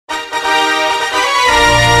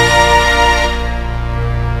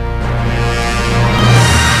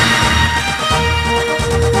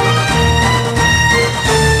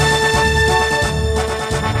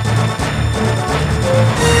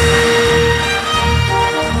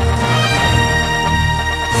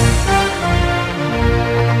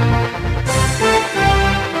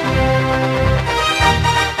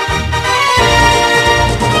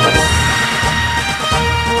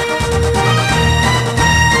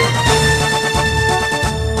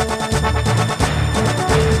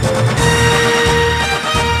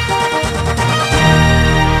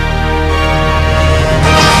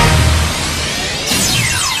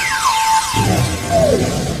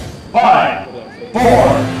4,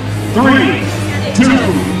 3, 2,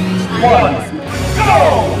 1,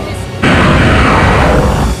 go!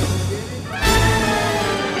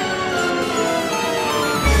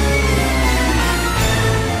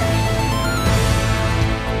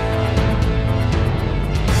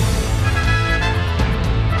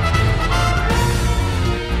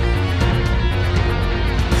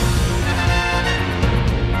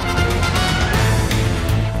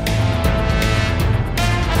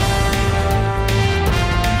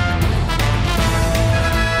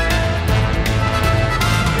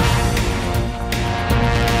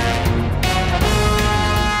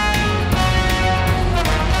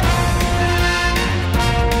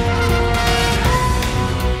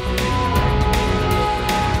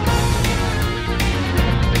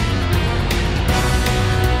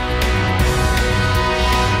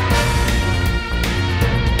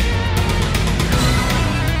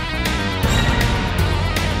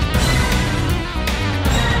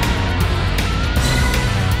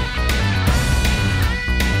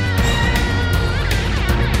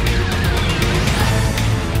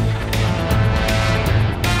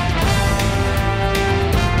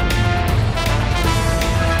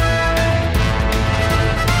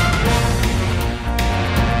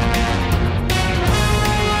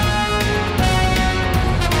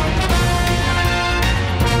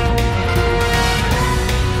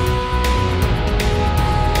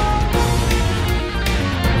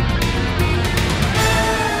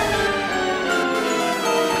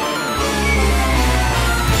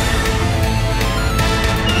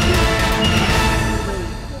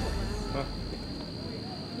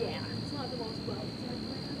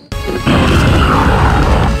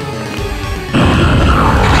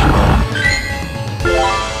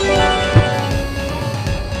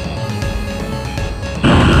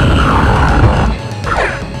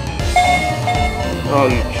 Oh,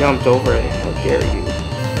 you jumped over it. How dare you?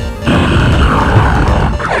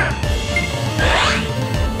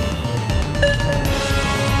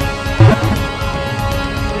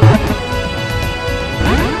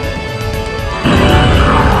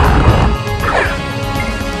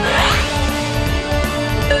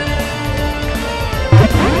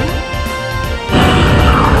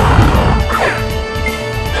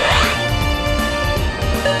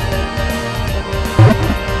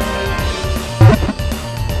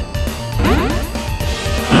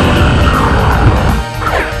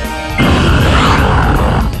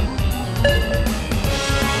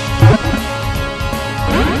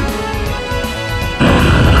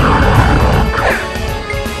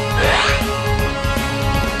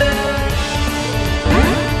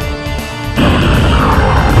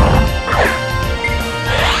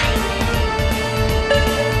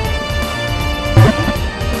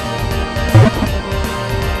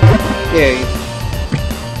 Yeah.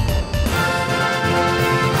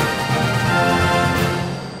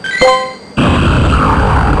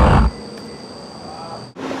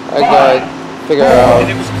 I gotta figure out.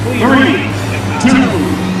 3, 2,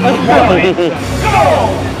 1,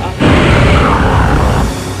 go!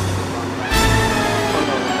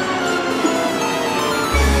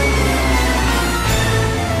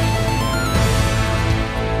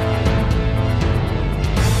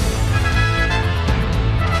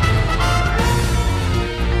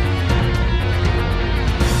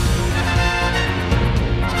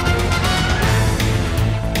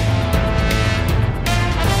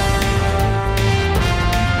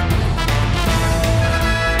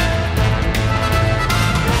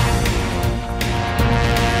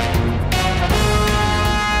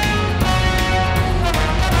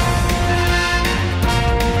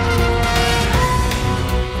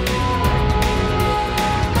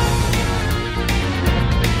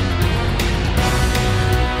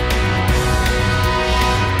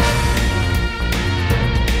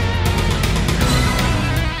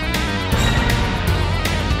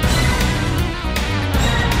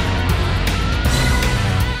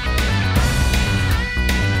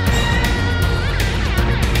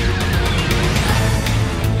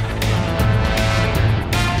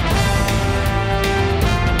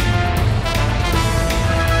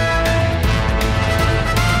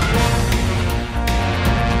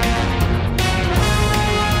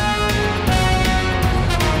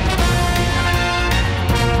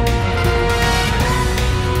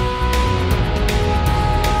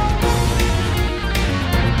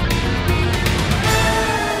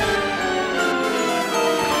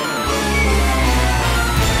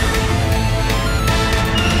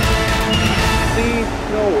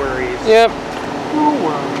 Yep.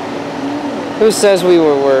 Who says we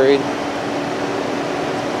were worried?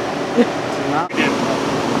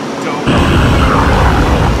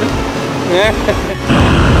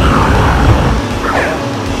 No.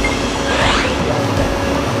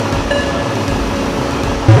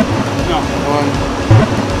 1,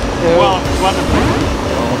 2. Well, it's weatherproof.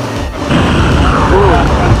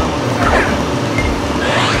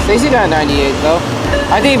 Stacey got a 98 though.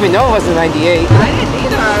 I didn't even know it was a 98. I didn't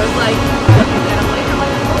either. I was like,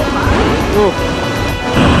 Ooh.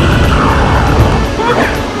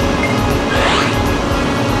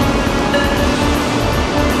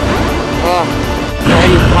 Oh, why are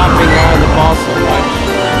you popping out of the ball so much?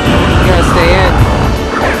 You gotta stay in.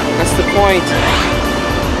 That's the point.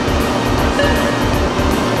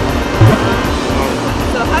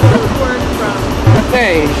 so how does it work from?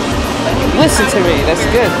 Hey, listen to me. That's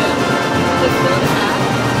good.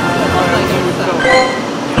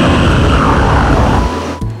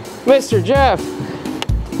 Mr. Jeff,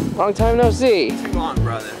 long time no see. Too long,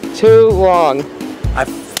 brother. Too long. I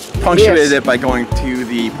punctuated it by going to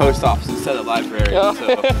the post office instead of the library, Oh. so,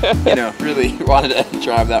 you know, really wanted to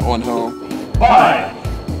drive that one home. 5,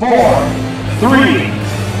 4, 3,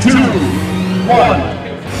 2, 1,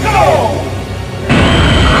 go!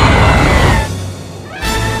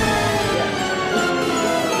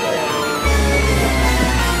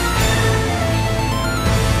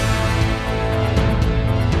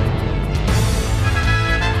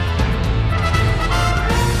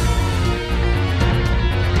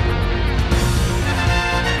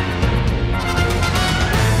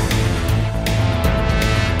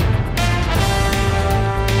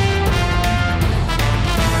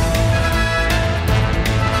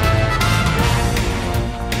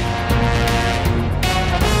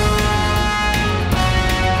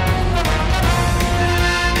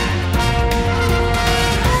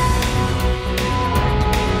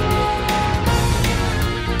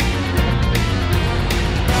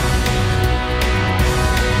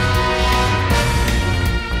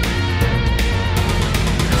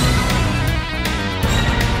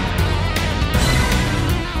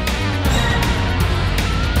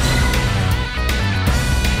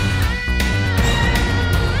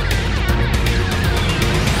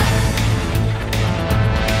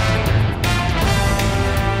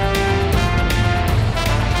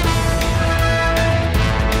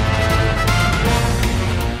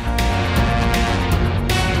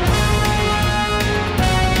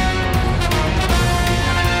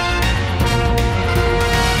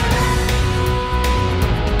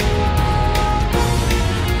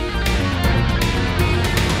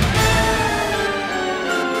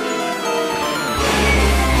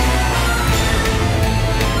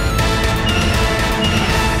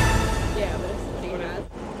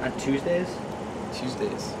 Tuesdays?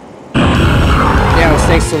 Tuesdays. Yeah, it was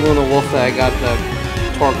thanks to Luna Wolf that I got the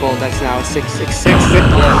Torkoal that's now 666.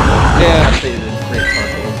 Yeah. Actually, the great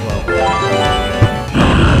Torkoal as well.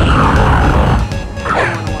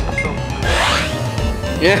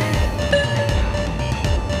 Yeah.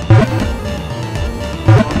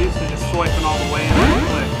 I'm used to just swiping all the way in and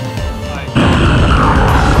click. Like,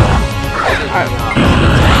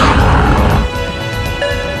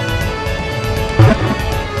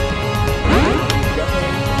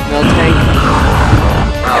 No tank.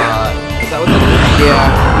 Is that what that is? Yeah.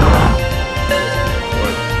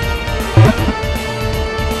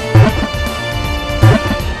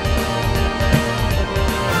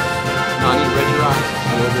 No, I need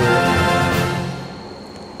Regirock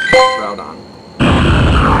Groudon.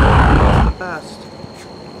 That's the best.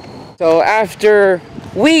 So after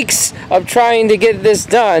weeks of trying to get this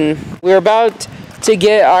done, we're about to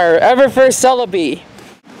get our ever first Celebi.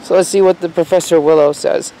 So let's see what the Professor Willow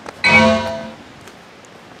says.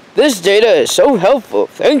 This data is so helpful,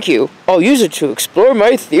 thank you. I'll use it to explore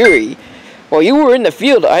my theory. While you were in the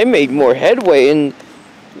field, I made more headway in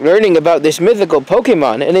learning about this mythical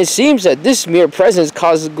Pokemon, and it seems that this mere presence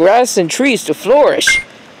causes grass and trees to flourish.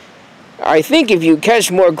 I think if you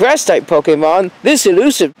catch more grass-type Pokemon, this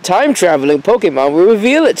elusive time-traveling Pokemon will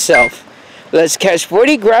reveal itself. Let's catch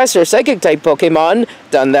 40 grass or psychic-type Pokemon,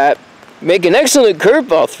 done that. Make an excellent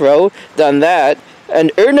curveball throw, done that.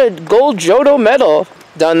 And earn a gold Johto medal,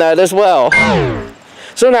 done that as well.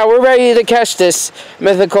 So now we're ready to catch this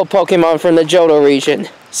mythical Pokemon from the Johto region.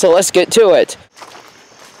 So let's get to it.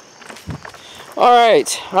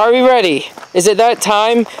 Alright, are we ready? Is it that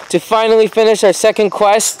time to finally finish our second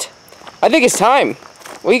quest? I think it's time.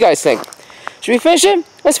 What do you guys think? Should we finish it?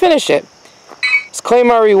 Let's finish it. Let's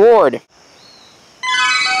claim our reward.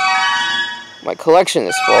 My collection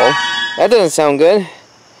is full. That doesn't sound good.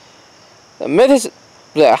 A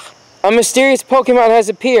mysterious Pokemon has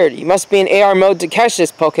appeared. You must be in AR mode to catch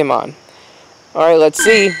this Pokemon. Alright, let's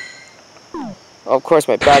see. Oh, of course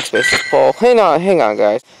my backspace is full. Hang on,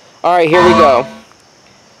 guys. Alright, here we go.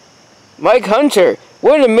 Mike Hunter,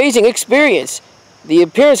 what an amazing experience. The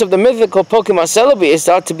appearance of the mythical Pokemon Celebi is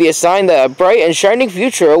thought to be a sign that a bright and shining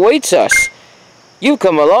future awaits us. You've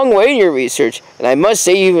come a long way in your research, and I must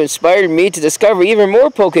say you've inspired me to discover even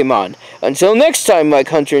more Pokemon. Until next time, Mike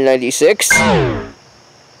Hunter 96.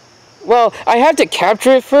 Well, I have to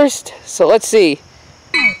capture it first, so let's see.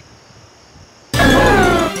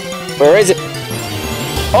 Where is it?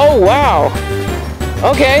 Oh, wow.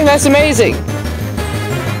 Okay, that's amazing.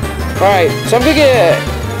 Alright, so I'm gonna get...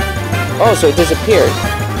 Oh, so it disappeared.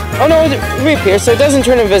 Oh no, it reappeared, so it doesn't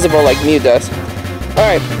turn invisible like Mew does.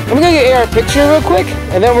 Alright, I'm gonna get AR picture real quick,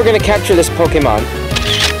 and then we're gonna capture this Pokemon.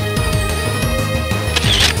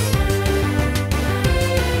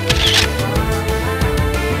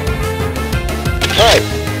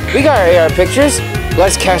 Alright, we got our AR pictures.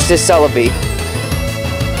 Let's catch this Celebi.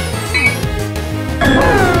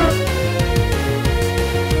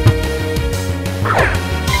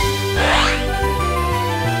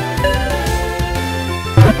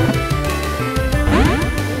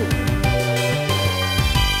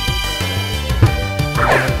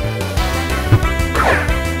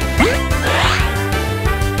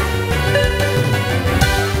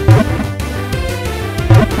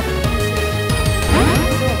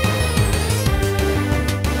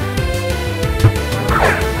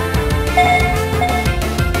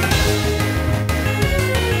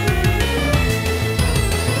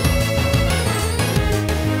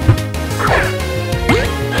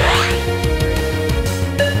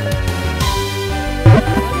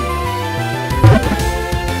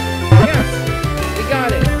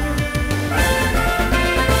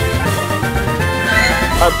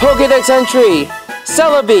 Our Pokédex entry,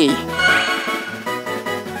 Celebi,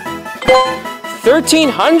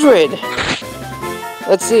 1300.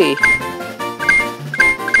 Let's see.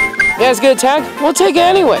 Yeah, it's a good attack. We'll take it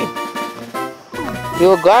anyway. We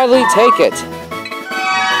will gladly take it.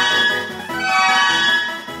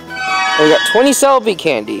 And we got 20 Celebi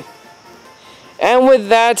candy. And with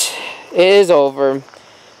that, it is over.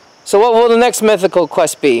 So what will the next mythical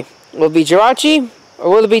quest be? Will it be Jirachi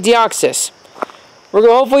or will it be Deoxys?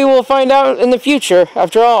 Hopefully we'll find out in the future.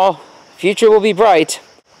 After all, future will be bright.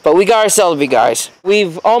 But we got our Celebi, guys.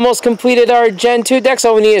 We've almost completed our Gen 2 deck,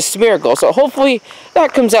 all we need is Smeargle. So hopefully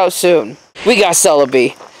that comes out soon. We got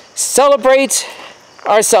Celebi. Celebrate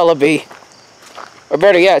our Celebi. Or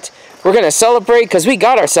better yet, we're going to celebrate because we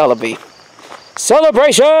got our Celebi.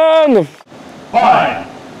 Celebration! 5,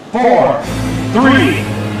 4, 3,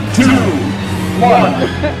 2,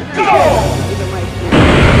 1, go!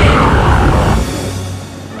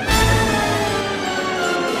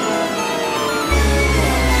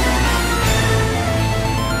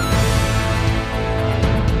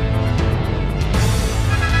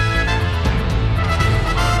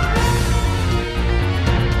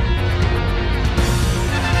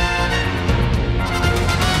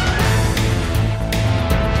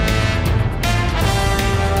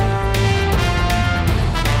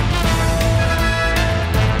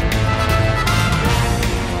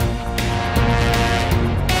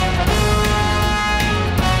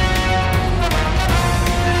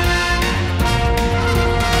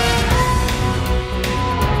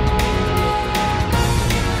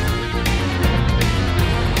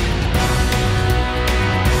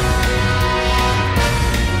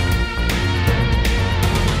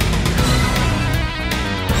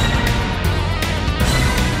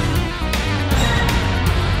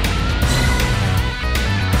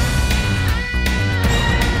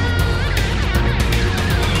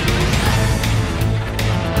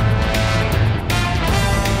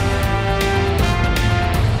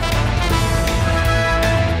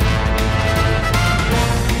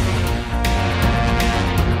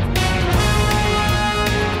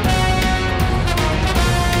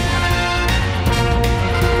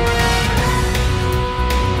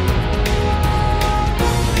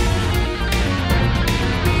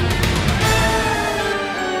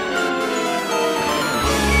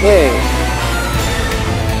 Yay.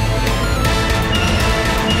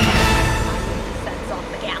 That's off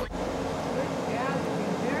the gallon.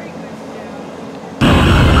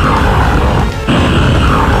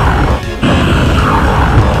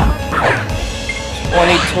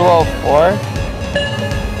 2204,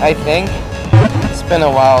 I think. It's been a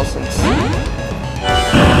while since.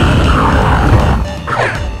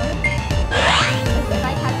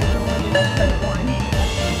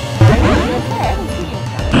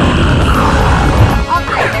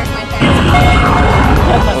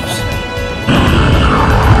 Oops.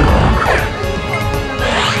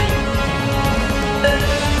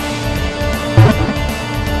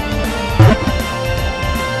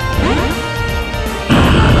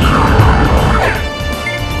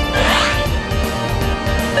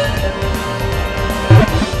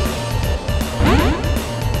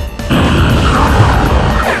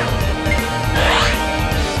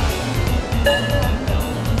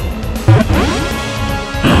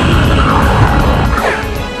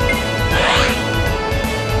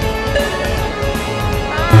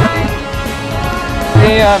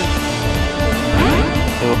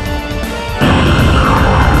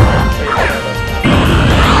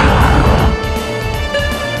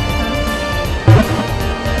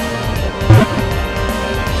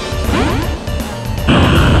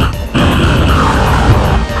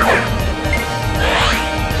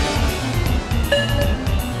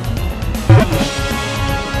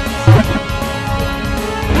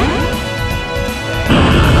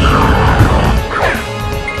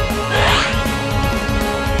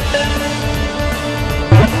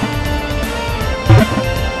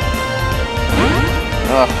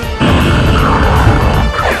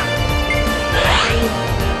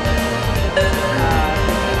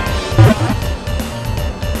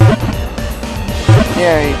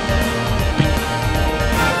 Yay.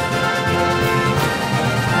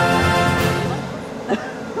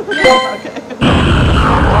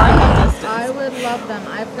 I would love them.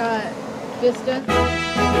 I've got distance.